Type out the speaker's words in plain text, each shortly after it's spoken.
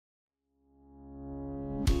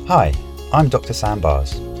Hi, I'm Dr. Sam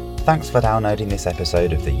Bars. Thanks for downloading this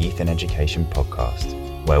episode of the Youth in Education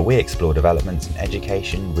podcast, where we explore developments in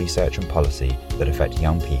education, research and policy that affect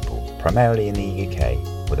young people, primarily in the UK,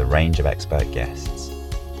 with a range of expert guests.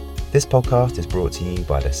 This podcast is brought to you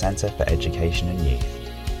by the Centre for Education and Youth.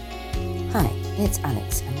 Hi, it's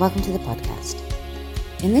Alix and welcome to the podcast.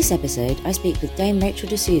 In this episode, I speak with Dame Rachel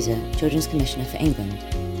De Souza, Children's Commissioner for England.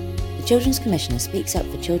 The Children's Commissioner speaks up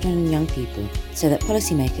for children and young people so that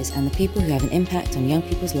policymakers and the people who have an impact on young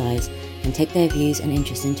people's lives can take their views and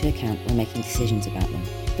interests into account when making decisions about them.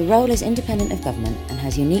 The role is independent of government and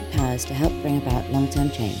has unique powers to help bring about long-term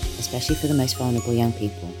change, especially for the most vulnerable young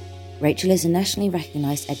people. Rachel is a nationally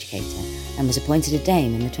recognised educator and was appointed a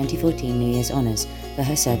Dame in the 2014 New Year's Honours for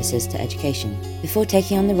her services to education. Before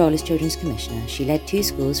taking on the role as Children's Commissioner, she led 2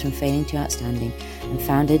 schools from failing to outstanding and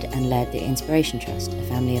founded and led the Inspiration Trust, a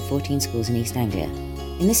family of 14 schools in East Anglia.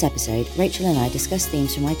 In this episode, Rachel and I discuss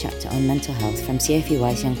themes from my chapter on mental health from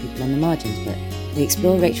CfEY's Young People on the Margins book. We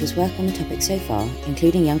explore Rachel's work on the topic so far,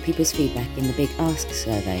 including young people's feedback in the Big Ask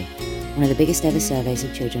survey, one of the biggest ever surveys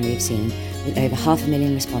of children we've seen, with over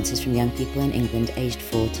 500,000 responses from young people in England aged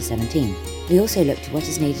 4 to 17. We also look to what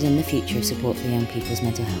is needed in the future of support for young people's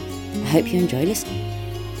mental health. I hope you enjoy listening.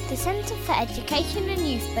 The Centre for Education and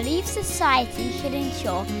Youth believes society should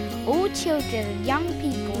ensure all children and young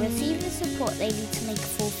people receive the support they need to make a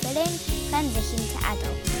fulfilling transition to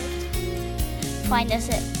adulthood. Find us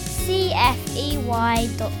at cfey.org.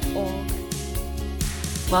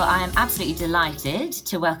 Well, I am absolutely delighted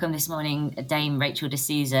to welcome this morning Dame Rachel De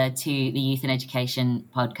Souza to the Youth in Education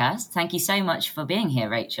podcast. Thank you so much for being here,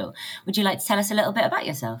 Rachel. Would you like to tell us a little bit about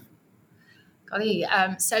yourself? Golly,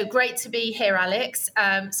 so great to be here, Alex.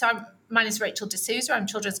 My name is Rachel De Souza. I'm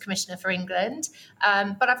Children's Commissioner for England,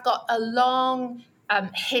 but I've got a long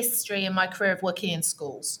history in my career of working in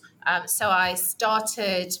schools. So I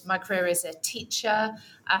started my career as a teacher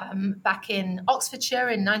back in Oxfordshire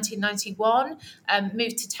in 1991,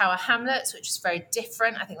 moved to Tower Hamlets, which was very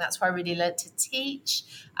different. I think that's where I really learned to teach,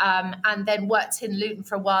 and then worked in Luton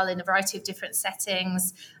for a while in a variety of different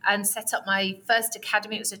settings and set up my first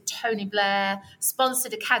academy. It was a Tony Blair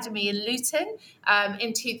sponsored academy in Luton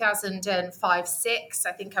in 2005-06.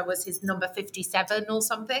 I think I was his number 57 or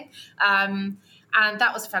something. And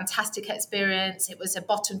that was a fantastic experience. It was a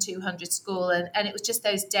bottom 200 school. And it was just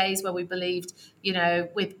those days where we believed,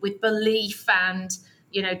 with belief and,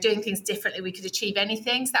 doing things differently, we could achieve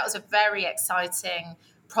anything. So that was a very exciting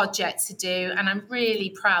project to do. And I'm really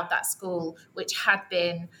proud that school, which had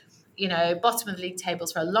been, bottom of the league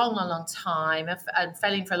tables for a long, long, long time and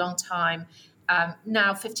failing for a long time,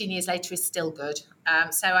 now 15 years later is still good.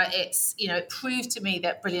 It proved to me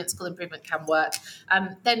that brilliant school improvement can work.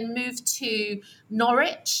 Then moved to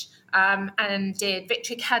Norwich and did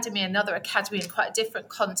Victory Academy, another academy in quite a different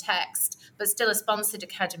context, but still a sponsored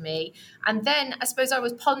academy. And then I suppose I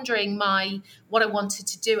was pondering what I wanted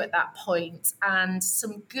to do at that point, and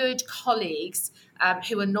some good colleagues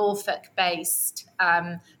who were Norfolk based,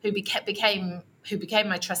 who became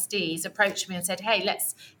my trustees, approached me and said, hey,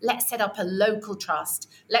 let's set up a local trust.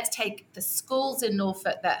 Let's take the schools in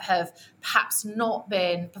Norfolk that have perhaps not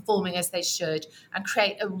been performing as they should and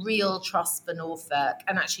create a real trust for Norfolk,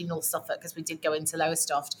 and actually North Suffolk, because we did go into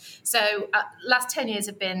Lowestoft. So last 10 years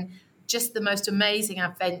have been just the most amazing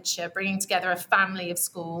adventure, bringing together a family of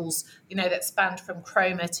schools, that spanned from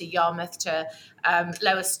Cromer to Yarmouth to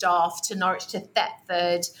Lowestoft to Norwich to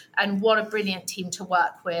Thetford. And what a brilliant team to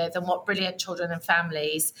work with, and what brilliant children and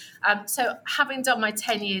families. So having done my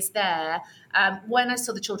 10 years there, when I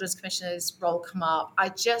saw the Children's Commissioner's role come up, I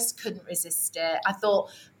just couldn't resist it. I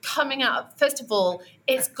thought, coming out, first of all,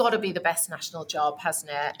 it's got to be the best national job,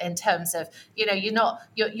 hasn't it? In terms of,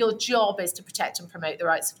 your job is to protect and promote the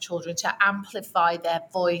rights of children, to amplify their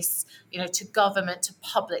voice, to government, to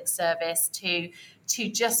public service, to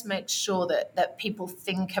just make sure that people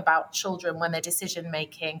think about children when they're decision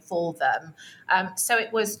making for them. So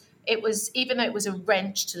it was, even though it was a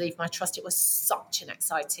wrench to leave my trust, it was such an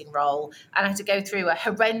exciting role. And I had to go through a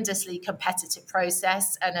horrendously competitive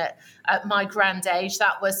process. And at my grand age,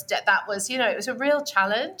 that was, it was a real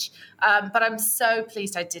challenge. But I'm so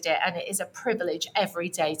pleased I did it. And it is a privilege every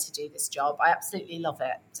day to do this job. I absolutely love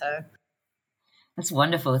it. So. That's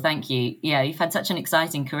wonderful. Thank you. Yeah, you've had such an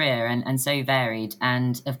exciting career and so varied.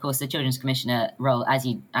 And of course, the Children's Commissioner role, as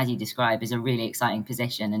you describe, is a really exciting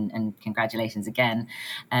position. And congratulations again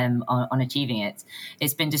on achieving it.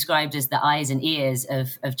 It's been described as the eyes and ears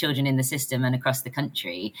of children in the system and across the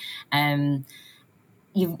country.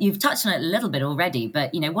 You've touched on it a little bit already,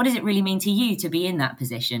 but what does it really mean to you to be in that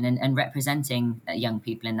position and representing young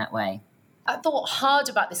people in that way? thought hard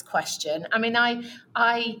about this question. I mean,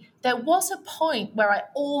 there was a point where I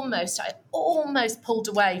almost pulled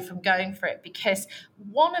away from going for it, because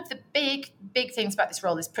one of the big things about this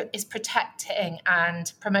role is protecting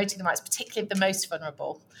and promoting the rights, particularly of the most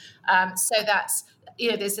vulnerable. So that's,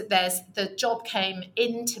 there's the job came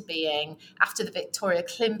into being after the Victoria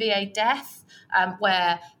Climbié death,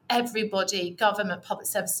 where everybody, government, public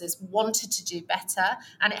services, wanted to do better.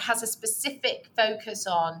 And it has a specific focus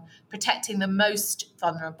on protecting the most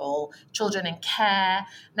vulnerable, children in care.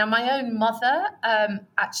 Now, my own mother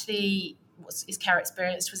actually is care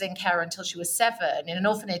experienced, was in care until she was 7 in an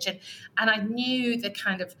orphanage. And I knew the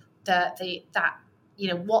kind of that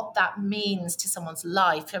what that means to someone's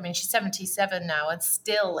life. I mean, she's 77 now, and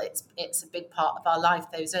still it's a big part of our life,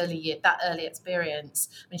 that early experience.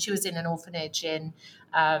 I mean, she was in an orphanage in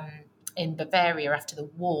Bavaria after the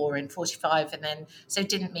war in 1945, and then so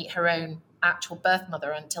didn't meet her own actual birth mother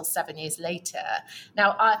until 7 years later.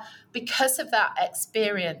 Now, because of that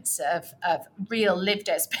experience of real lived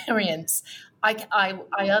experience,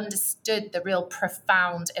 I understood the real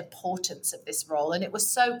profound importance of this role, and it was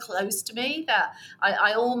so close to me that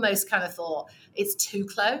I almost kind of thought it's too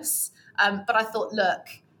close. But I thought, look,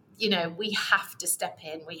 we have to step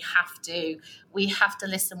in. We have to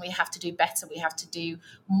listen. We have to do better. We have to do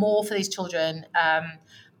more for these children.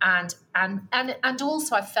 And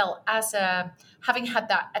also I felt, having had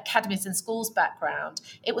that academies and schools background,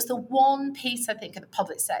 it was the one piece, I think, of the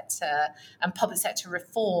public sector and public sector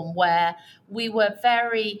reform where we were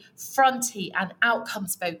very fronty and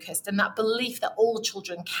outcomes focused, and that belief that all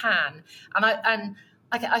children can. And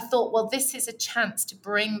I thought, well, this is a chance to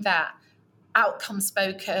bring that outcomes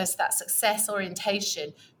focus, that success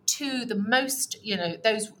orientation to the most,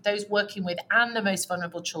 those working with and the most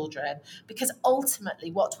vulnerable children, because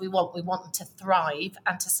ultimately, what do we want? We want them to thrive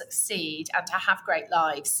and to succeed and to have great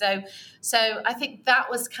lives. So I think that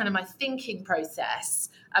was kind of my thinking process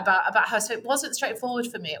about how. So it wasn't straightforward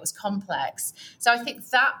for me; it was complex. So I think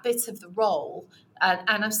that bit of the role,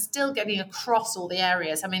 and I'm still getting across all the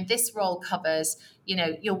areas. I mean, this role covers,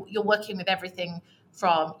 you're working with everything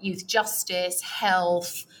from youth justice,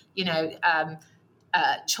 health,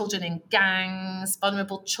 children in gangs,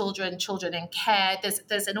 vulnerable children, children in care.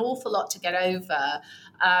 There's an awful lot to get over.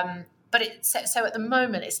 But so at the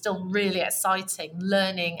moment, it's still really exciting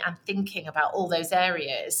learning and thinking about all those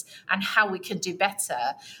areas and how we can do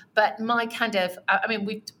better. But my kind of,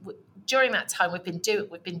 during that time, we've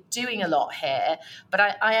been doing a lot here, but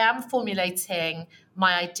I am formulating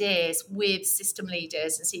my ideas with system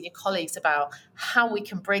leaders and senior colleagues about how we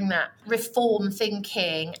can bring that reform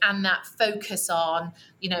thinking and that focus on,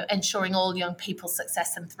 ensuring all young people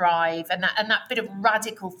success and thrive, and that bit of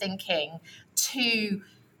radical thinking to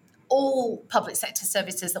all public sector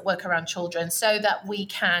services that work around children, so that we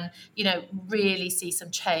can, really see some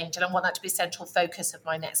change. And I want that to be a central focus of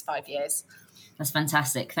my next 5 years. That's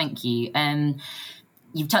fantastic. Thank you.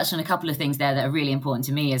 You've touched on a couple of things there that are really important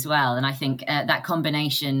to me as well. And I think that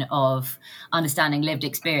combination of understanding lived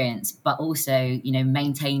experience, but also,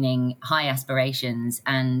 maintaining high aspirations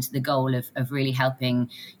and the goal of really helping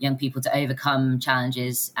young people to overcome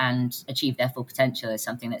challenges and achieve their full potential is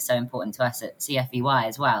something that's so important to us at CfEY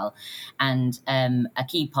as well. And a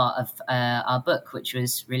key part of our book, which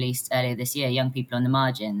was released earlier this year, Young People on the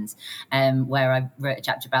Margins, where I wrote a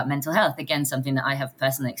chapter about mental health, again, something that I have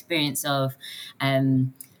personal experience of.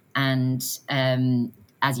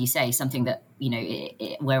 As you say, something that,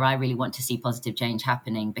 where I really want to see positive change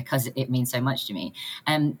happening because it means so much to me.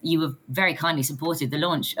 You have very kindly supported the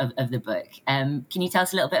launch of the book. Can you tell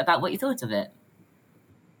us a little bit about what you thought of it?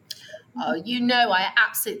 Oh, I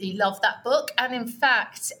absolutely love that book. And in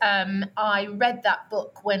fact, I read that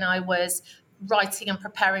book when I was writing and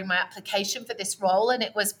preparing my application for this role, and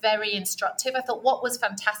it was very instructive. I thought what was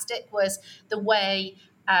fantastic was the way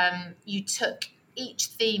you took each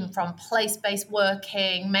theme from place-based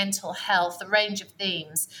working, mental health, a range of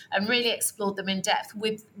themes, and really explored them in depth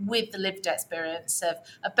with the lived experience of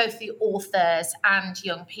both the authors and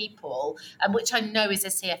young people, which I know is a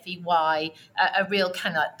CfEY, a real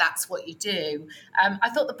kind of that's what you do. I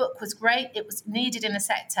thought the book was great. It was needed in the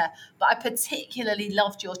sector, but I particularly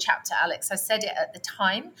loved your chapter, Alix. I said it at the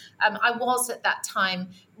time. I was at that time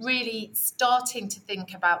really starting to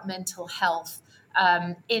think about mental health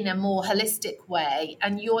in a more holistic way,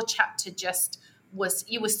 and your chapter just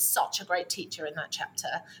you were such a great teacher in that chapter,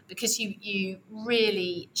 because you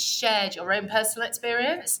really shared your own personal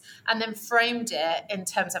experience and then framed it in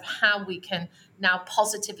terms of how we can now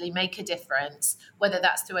positively make a difference, whether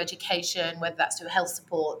that's through education, whether that's through health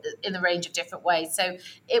support, in the range of different ways. So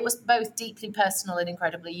it was both deeply personal and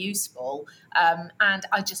incredibly useful. And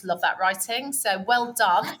I just love that writing. So well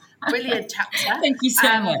done. Brilliant chapter. Thank you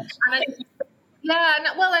so much.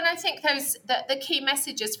 And I think the key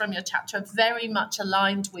messages from your chapter are very much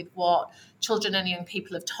aligned with what children and young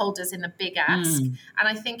people have told us in the Big Ask. And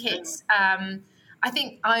I think it's I'm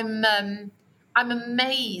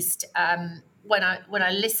amazed when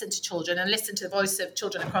I listen to children and listen to the voice of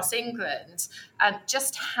children across England,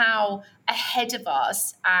 just how ahead of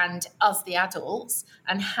us and us the adults,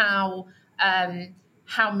 and how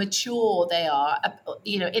mature they are,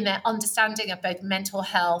 in their understanding of both mental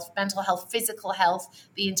health, physical health,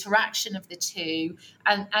 the interaction of the two,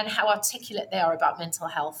 and how articulate they are about mental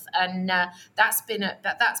health. And that's been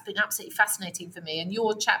absolutely fascinating for me. And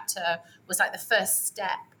your chapter was like the first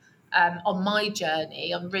step on my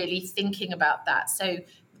journey on really thinking about that. So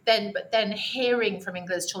then hearing from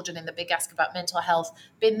England's children in the Big Ask about mental health,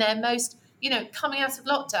 been their most, coming out of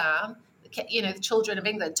lockdown, the children of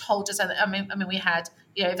England told us, I mean, we had,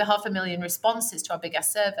 over 500,000 responses to our Big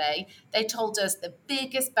Ask survey. They told us the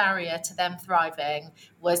biggest barrier to them thriving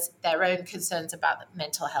was their own concerns about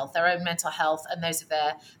mental health, and those of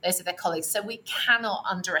their colleagues. So we cannot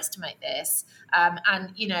underestimate this.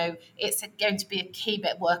 And it's going to be a key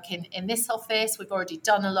bit of work in this office. We've already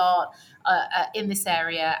done a lot in this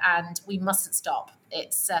area, and we mustn't stop.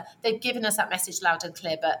 It's they've given us that message loud and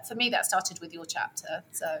clear, but for me that started with your chapter.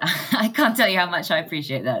 So I can't tell you how much I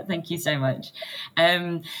appreciate that. Thank you so much.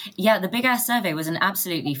 The Big Ask survey was an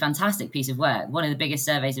absolutely fantastic piece of work. One of the biggest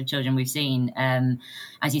surveys of children we've seen.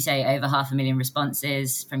 As you say, over 500,000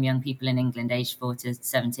 responses from young people in England aged 4 to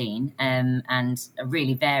 17, and a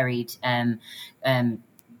really varied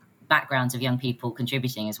backgrounds of young people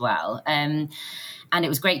contributing as well. And it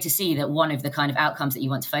was great to see that one of the kind of outcomes that you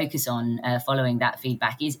want to focus on following that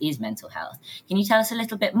feedback is mental health. Can you tell us a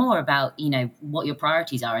little bit more about, what your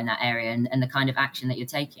priorities are in that area and the kind of action that you're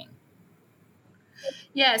taking?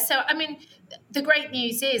 Yeah, so I mean, the great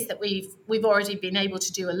news is that we've already been able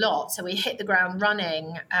to do a lot. So we hit the ground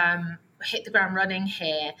running.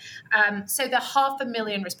 Here. So the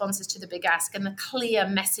 500,000 responses to the Big Ask and the clear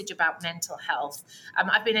message about mental health,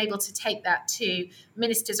 I've been able to take that to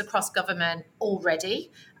ministers across government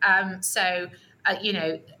already. The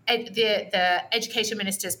education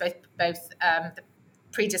ministers, both the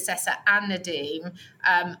predecessor and Dame,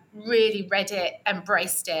 really read it,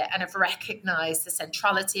 embraced it, and have recognised the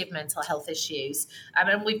centrality of mental health issues.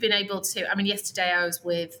 And we've been able to, yesterday I was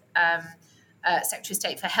with Secretary of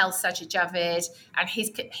State for Health, Sajid Javid, and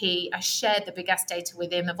I shared the Big Ask data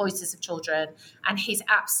with him, the voices of children, and he's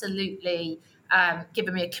absolutely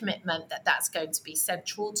given me a commitment that that's going to be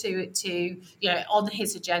central to on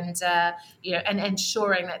his agenda, and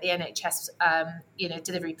ensuring that the NHS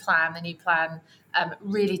delivery plan, the new plan,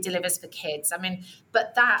 really delivers for kids.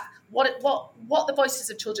 But what the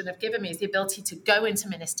voices of children have given me is the ability to go into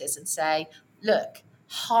ministers and say, look,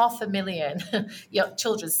 500,000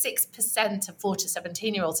 children, 6% of 4 to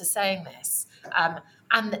 17-year-olds are saying this.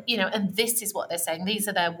 And this is what they're saying. These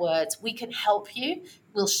are their words. We can help you.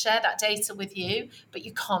 We'll share that data with you, but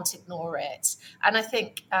you can't ignore it. And I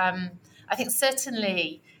think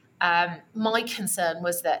certainly my concern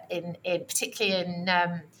was that particularly in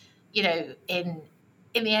the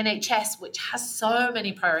NHS, which has so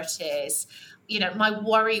many priorities, my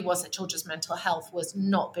worry was that children's mental health was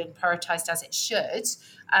not being prioritised as it should.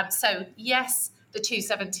 So yes, the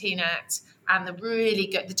 217 Act and the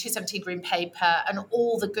 217 Green Paper and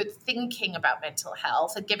all the good thinking about mental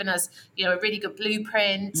health had given us, a really good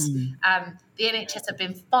blueprint. The NHS have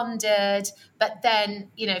been funded, but then,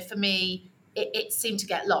 for me, it seemed to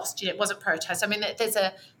get lost. It wasn't prioritised. There's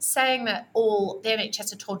a saying that all the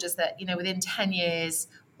NHS have told us that, within 10 years,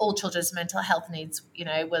 all children's mental health needs,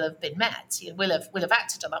 will have been met. Will have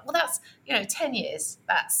acted on that. Well, that's 10 years.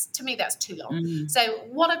 To me, that's too long. So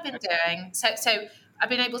what I've been doing, so I've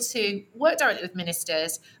been able to work directly with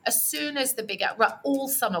ministers. As soon as all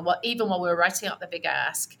summer, even while we were writing up the Big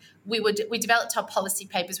Ask, we developed our policy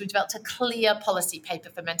papers. We developed a clear policy paper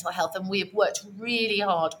for mental health, and we have worked really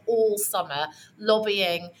hard all summer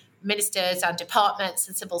lobbying ministers and departments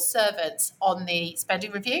and civil servants on the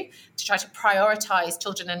spending review to try to prioritise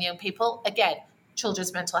children and young people. Again,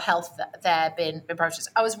 children's mental health there been prioritised.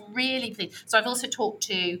 I was really pleased. So I've also talked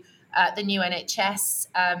to the new NHS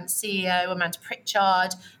CEO, Amanda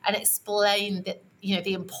Pritchard, and explained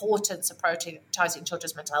the importance of prioritising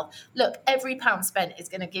children's mental health. Look, every pound spent is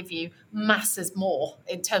going to give you masses more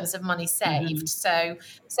in terms of money saved. So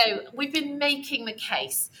we've been making the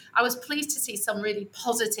case. I was pleased to see some really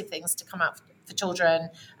positive things to come out for children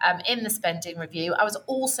in the spending review. I was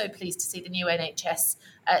also pleased to see the new NHS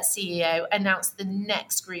CEO announce the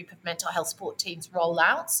next group of mental health support teams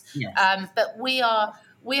rollouts. Yes. But we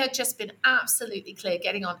have just been absolutely clear,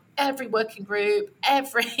 getting on every working group,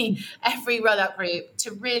 every rollout group,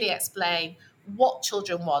 to really explain what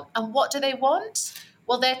children want. And what do they want?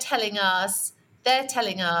 Well, they're telling us their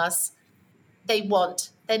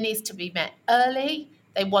needs to be met early.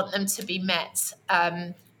 They want them to be met.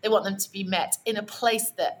 They want them to be met in a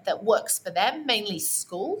place that works for them, mainly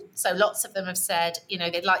school. So lots of them have said,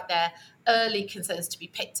 they'd like their early concerns to be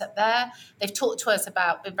picked up there. They've talked to us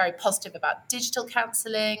been very positive about digital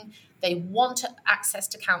counselling. They want access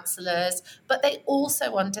to counsellors, but they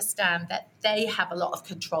also understand that they have a lot of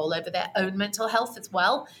control over their own mental health as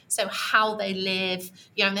well. So how they live,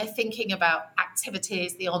 and they're thinking about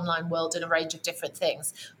activities, the online world, and a range of different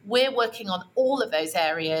things. We're working on all of those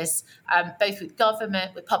areas, both with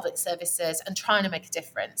government, with public services, and trying to make a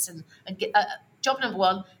difference. And get, job number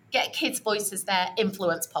one, get kids' voices there,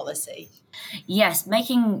 influence policy. Yes,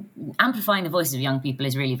 amplifying the voices of young people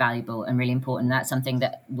is really valuable and really important. That's something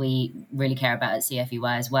that we really care about at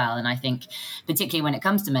CfEY as well. And I think particularly when it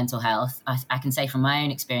comes to mental health, I can say from my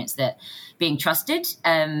own experience that being trusted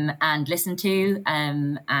and listened to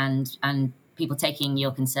and people taking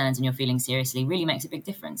your concerns and your feelings seriously really makes a big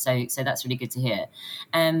difference. So that's really good to hear.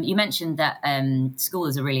 You mentioned that school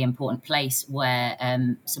is a really important place where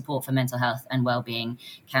support for mental health and well-being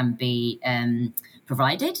can be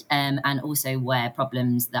provided, and also where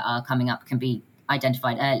problems that are coming up can be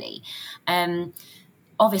identified early.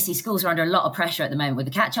 Obviously, schools are under a lot of pressure at the moment with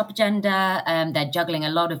the catch-up agenda. They're juggling a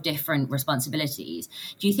lot of different responsibilities.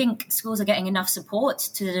 Do you think schools are getting enough support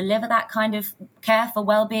to deliver that kind of care for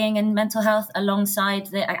well-being and mental health alongside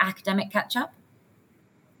the academic catch-up?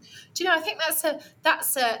 Do you know, I think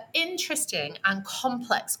that's a interesting and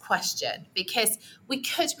complex question, because we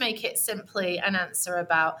could make it simply an answer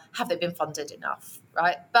about have they been funded enough,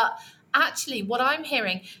 right? But actually, what I'm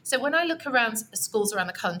hearing, so when I look around schools around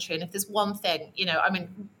the country, and if there's one thing,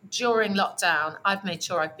 during lockdown, I've made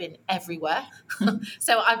sure I've been everywhere.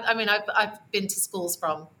 So I've been to schools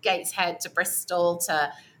from Gateshead to Bristol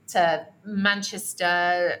to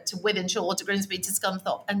Manchester, to Wythenshawe, to Grimsby, to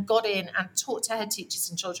Scunthorpe, and got in and talked to head teachers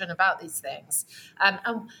and children about these things.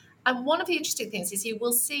 And one of the interesting things is you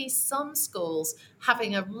will see some schools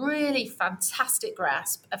having a really fantastic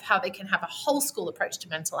grasp of how they can have a whole school approach to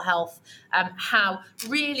mental health, how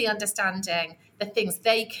really understanding the things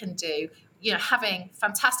they can do, having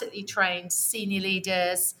fantastically trained senior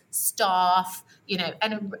leaders, staff,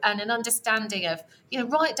 and an understanding of,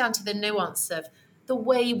 right down to the nuance of the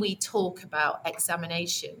way we talk about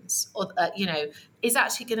examinations, or is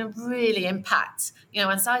actually going to really impact,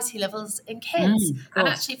 anxiety levels in kids. And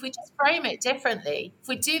actually, if we just frame it differently, if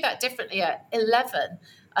we do that differently at 11,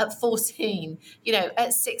 at 14,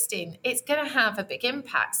 at 16, it's going to have a big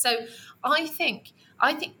impact. So I think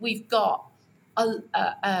we've got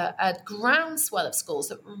a groundswell of schools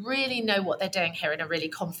that really know what they're doing here and are really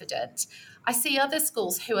confident. I see other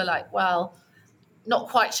schools who are like, well, not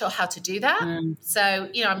quite sure how to do that. So,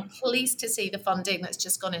 I'm pleased to see the funding that's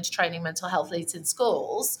just gone into training mental health leads in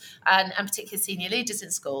schools and particularly senior leaders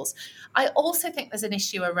in schools. I also think there's an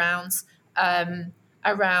issue around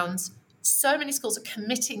so many schools are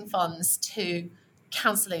committing funds to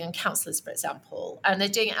counselling and counsellors, for example, and they're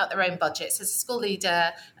doing it out their own budgets. As a school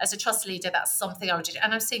leader, as a trust leader, that's something I would do.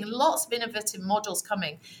 And I'm seeing lots of innovative models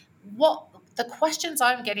coming. What the questions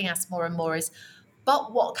I'm getting asked more and more is,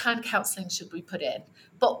 but what kind of counselling should we put in?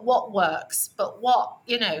 But what works? But what,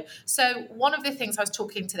 So one of the things I was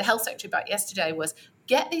talking to the health secretary about yesterday was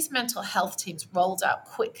get these mental health teams rolled out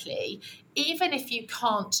quickly, even if you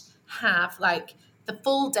can't have the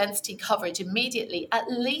full density coverage immediately.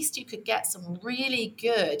 At least you could get some really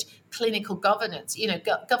good clinical governance,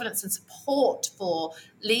 governance and support for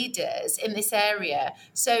leaders in this area,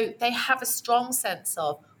 so they have a strong sense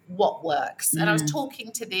of what works. And I was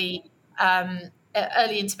talking to the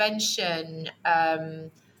early intervention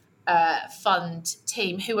fund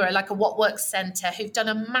team, who are like a What Works centre, who've done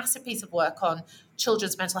a massive piece of work on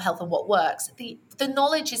children's mental health and what works. The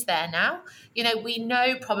knowledge is there now. We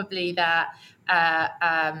know probably that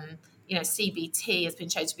CBT has been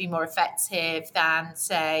shown to be more effective than,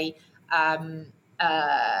 say,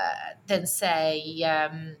 say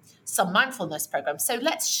some mindfulness programs. So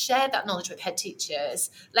let's share that knowledge with head teachers.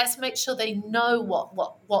 Let's make sure they know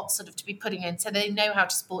what sort of to be putting in, so they know how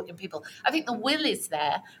to support young people. I think the will is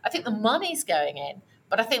there. I think the money's going in.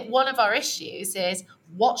 But I think one of our issues is,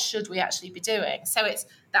 what should we actually be doing? So it's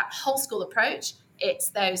that whole school approach. It's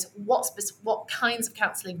those what kinds of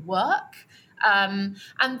counselling work. And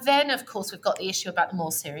then, of course, we've got the issue about the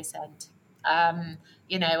more serious end. And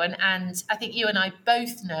I think you and I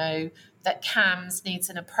both know that CAMS needs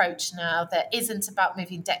an approach now that isn't about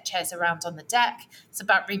moving deck chairs around on the deck. It's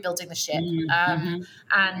about rebuilding the ship. And,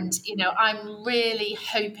 I'm really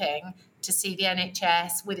hoping to see the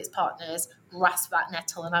NHS with its partners grasp that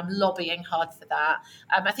nettle, and I'm lobbying hard for that.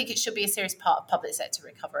 I think it should be a serious part of public sector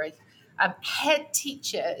recovery. Head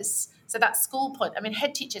teachers, so that school point,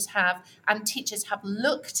 head teachers have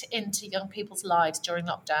looked into young people's lives during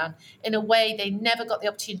lockdown in a way they never got the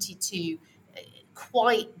opportunity to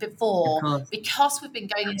quite before, because we've been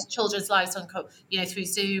going into children's lives on, through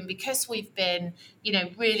Zoom, because we've been,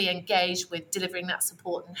 really engaged with delivering that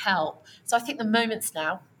support and help. So I think the moment's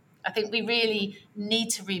now. I think we really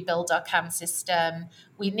need to rebuild our CAM system.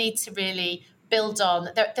 We need to really build on,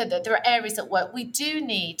 there are areas at work. We do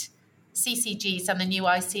need CCGs and the new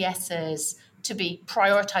ICSs to be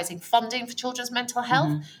prioritising funding for children's mental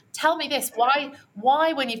health. Tell me this,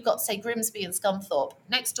 why when you've got, say, Grimsby and Scunthorpe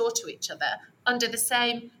next door to each other under the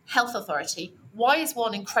same health authority, why is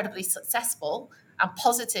one incredibly successful and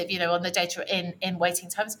positive, on the data in waiting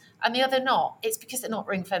times, and the other not? It's because they're not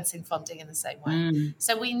ring fencing funding in the same way.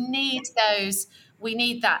 So we need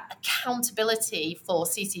that accountability for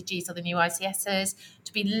CCGs or the new ICSs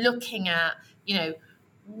to be looking at,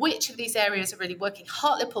 which of these areas are really working.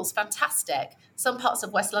 Hartlepool's fantastic. Some parts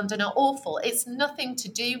of West London are awful. It's nothing to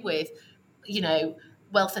do with,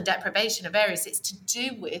 wealth and deprivation of areas. It's to do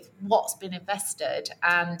with what's been invested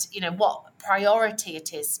and, what priority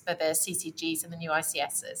it is for the CCGs and the new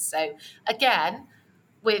ICSs. So again,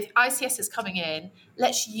 with ICSs coming in,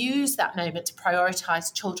 let's use that moment to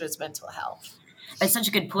prioritise children's mental health. It's such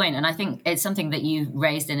a good point, and I think it's something that you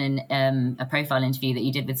raised in a profile interview that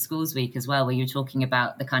you did with Schools Week as well, where you were talking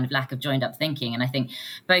about the kind of lack of joined-up thinking. And I think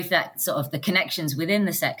both that sort of the connections within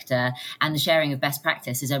the sector and the sharing of best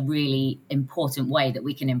practice is a really important way that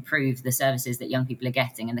we can improve the services that young people are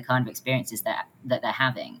getting and the kind of experiences that they're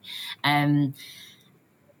having. In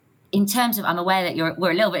terms of, I'm aware that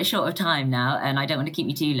we're a little bit short of time now, and I don't want to keep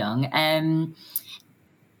you too long.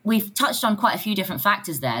 We've touched on quite a few different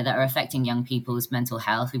factors there that are affecting young people's mental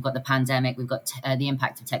health. We've got the pandemic, we've got the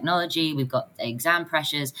impact of technology, we've got exam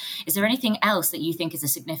pressures. Is there anything else that you think is a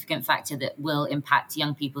significant factor that will impact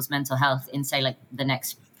young people's mental health in, say, like the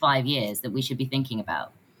next 5 years that we should be thinking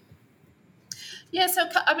about? Yeah, so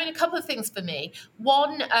a couple of things for me.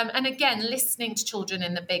 One, and again, listening to children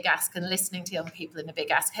in the Big Ask and listening to young people in the Big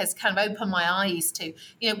Ask has kind of opened my eyes to,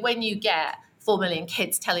 when you get 4 million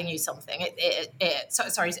kids telling you something,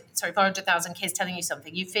 400,000 kids telling you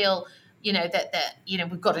something, you feel, that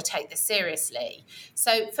we've got to take this seriously.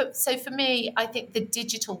 So for me, I think the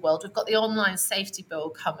digital world, we've got the online safety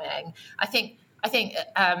bill coming. I think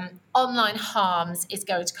online harms is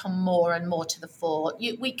going to come more and more to the fore.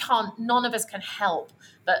 None of us can help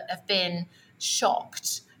but have been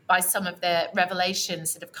shocked by some of the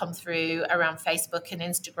revelations that have come through around Facebook and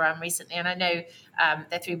Instagram recently. And I know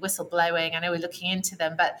they're through whistleblowing. I know we're looking into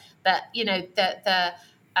them, but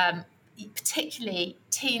particularly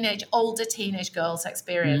older teenage girls'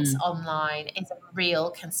 experience online is a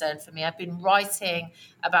real concern for me. I've been writing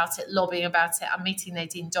about it, lobbying about it. I'm meeting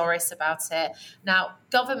Nadine Dorris about it. Now,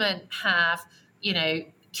 government have,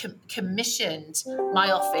 commissioned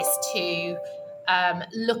my office to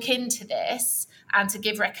look into this and to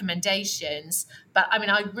give recommendations. But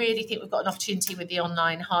I really think we've got an opportunity with the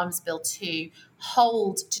online harms bill to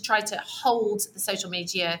try to hold the social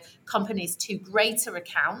media companies to greater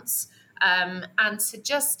accounts, and to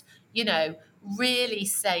just, really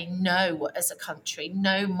say no as a country,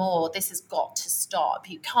 no more. This has got to stop.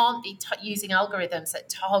 You can't be using algorithms that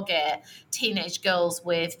target teenage girls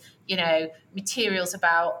with, materials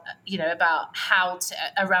about how to,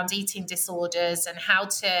 around eating disorders and how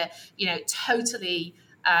to, totally,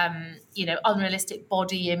 unrealistic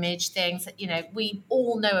body image things. We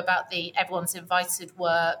all know about the Everyone's Invited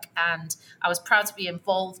work, and I was proud to be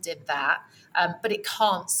involved in that. But it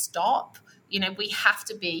can't stop. We have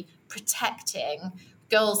to be protecting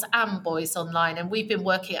girls and boys online. And we've been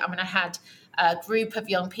working, I had a group of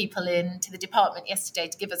young people into the department yesterday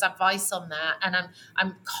to give us advice on that. And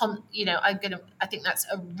I think that's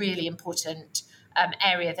a really important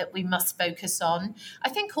area that we must focus on. I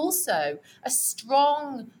think also a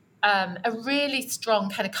strong a really strong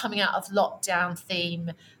kind of coming out of lockdown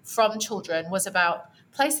theme from children was about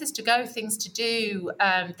places to go, things to do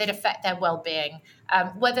that affect their well-being,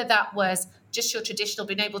 whether that was just your traditional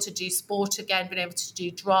being able to do sport again, being able to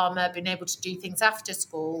do drama, being able to do things after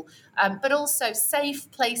school, but also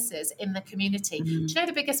safe places in the community. Do you know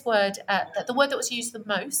the biggest word, the word that was used the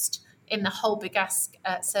most in the whole Big Ask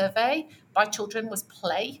survey by children was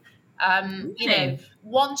play?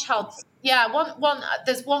 One child...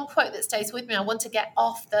 there's one quote that stays with me. I want to get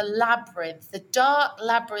off the labyrinth, the dark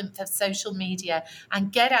labyrinth of social media,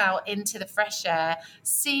 and get out into the fresh air,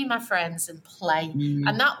 see my friends and play.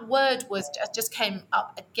 And that word just came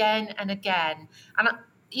up again and again. And,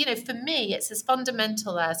 for me, it's as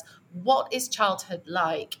fundamental as what is childhood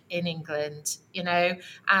like in England,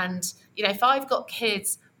 and, if I've got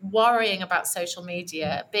kids worrying about social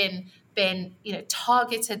media, been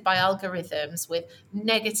targeted by algorithms with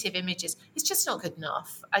negative images, it's just not good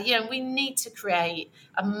enough. We need to create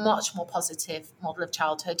a much more positive model of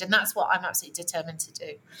childhood, and that's what I'm absolutely determined to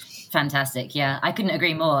do. Fantastic. Yeah, I couldn't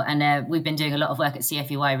agree more. And we've been doing a lot of work at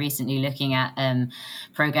CfEY recently looking at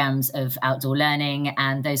programs of outdoor learning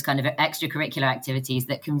and those kind of extracurricular activities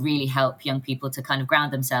that can really help young people to kind of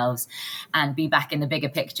ground themselves and be back in the bigger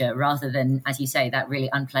picture, rather than, as you say, that really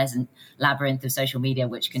unpleasant labyrinth of social media,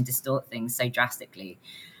 which can distort things so drastically.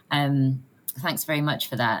 Thanks very much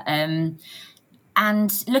for that.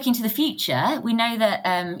 And looking to the future, we know that,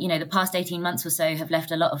 the past 18 months or so have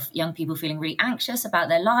left a lot of young people feeling really anxious about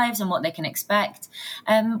their lives and what they can expect.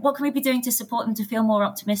 What can we be doing to support them to feel more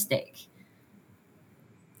optimistic?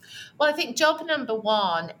 Well, I think job number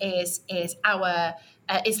one is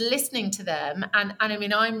listening to them. And I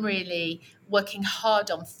mean, I'm really working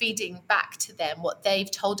hard on feeding back to them what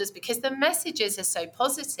they've told us, because the messages are so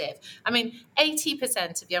positive. I mean,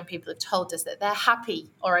 80% of young people have told us that they're happy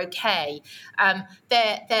or okay.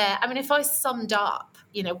 If I summed up,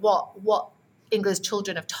 what England's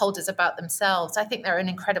children have told us about themselves, I think they're an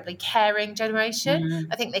incredibly caring generation.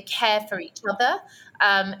 Mm-hmm. I think they care for each other.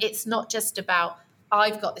 It's not just about,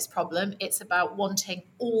 I've got this problem. It's about wanting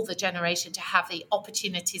all the generation to have the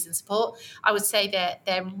opportunities and support. I would say that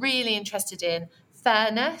they're really interested in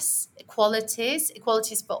fairness, equalities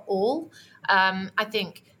for all. I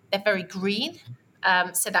think they're very green.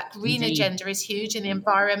 So that green Indeed. Agenda is huge in the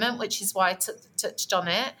environment, which is why I touched on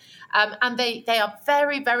it. And they are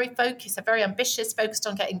very, very focused, are very ambitious, focused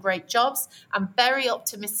on getting great jobs, and very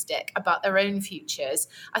optimistic about their own futures.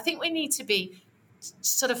 I think we need to be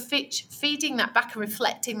sort of feeding that back and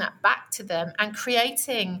reflecting that back to them, and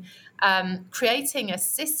creating a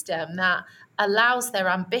system that allows their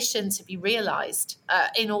ambition to be realised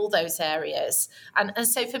in all those areas. And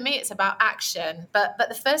so for me, it's about action. But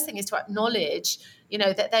the first thing is to acknowledge,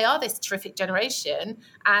 that they are this terrific generation,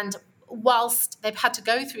 and whilst they've had to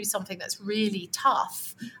go through something that's really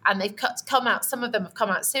tough, and they've some of them have come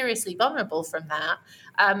out seriously vulnerable from that,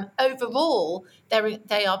 overall,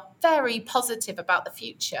 they are very positive about the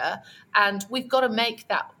future, and we've got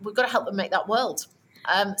to help them make that world.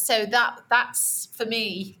 So that's for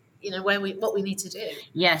me, what we need to do.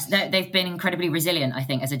 Yes, they've been incredibly resilient, I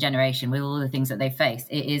think, as a generation with all the things that they've faced.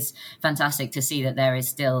 It is fantastic to see that there is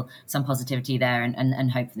still some positivity there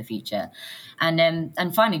and hope for the future.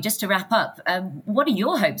 And finally, just to wrap up, what are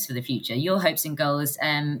your hopes for the future, your hopes and goals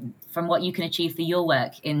from what you can achieve for your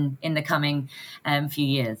work in the coming few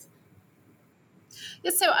years?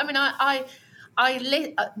 Yeah, so I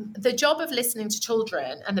mean, the job of listening to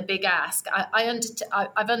children and the Big Ask, I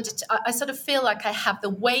sort of feel like I have the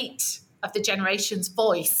weight of the generation's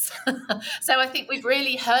voice. So I think we've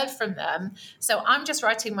really heard from them. So I'm just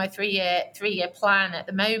writing my three-year plan at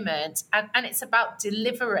the moment, and it's about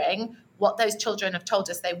delivering what those children have told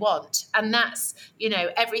us they want. And that's,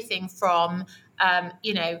 everything from,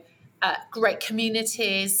 great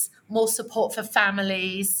communities, more support for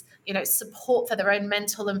families, support for their own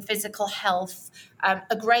mental and physical health,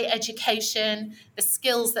 a great education, the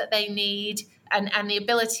skills that they need, and the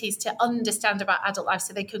abilities to understand about adult life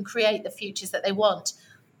so they can create the futures that they want.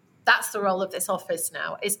 That's the role of this office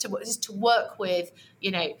now, is to work with,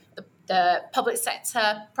 the public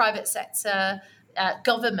sector, private sector,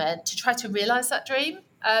 government, to try to realise that dream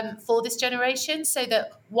for this generation, so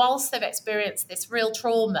that whilst they've experienced this real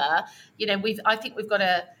trauma, I think we've got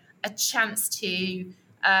a chance to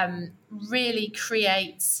really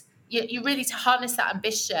create, to harness that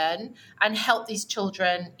ambition and help these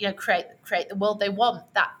children, create the world they want.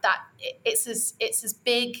 That it's as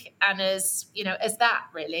big and as that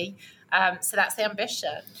really. So that's the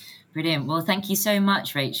ambition. Brilliant. Well, thank you so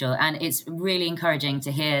much, Rachel. And it's really encouraging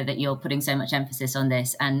to hear that you're putting so much emphasis on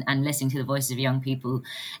this and listening to the voices of young people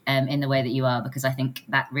in the way that you are, because I think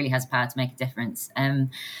that really has power to make a difference. An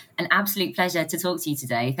absolute pleasure to talk to you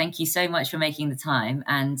today. Thank you so much for making the time,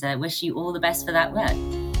 and wish you all the best for that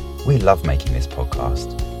work. We love making this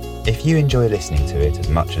podcast. If you enjoy listening to it as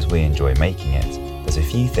much as we enjoy making it, there's a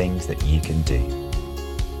few things that you can do.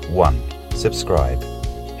 1. Subscribe.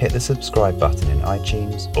 Hit the subscribe button in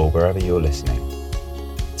iTunes or wherever you're listening.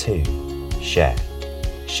 2. Share.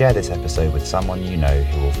 Share this episode with someone you know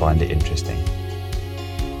who will find it interesting.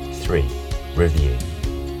 3. Review.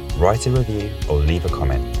 Write a review or leave a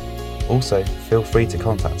comment. Also, feel free to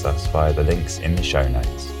contact us via the links in the show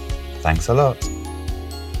notes. Thanks a lot.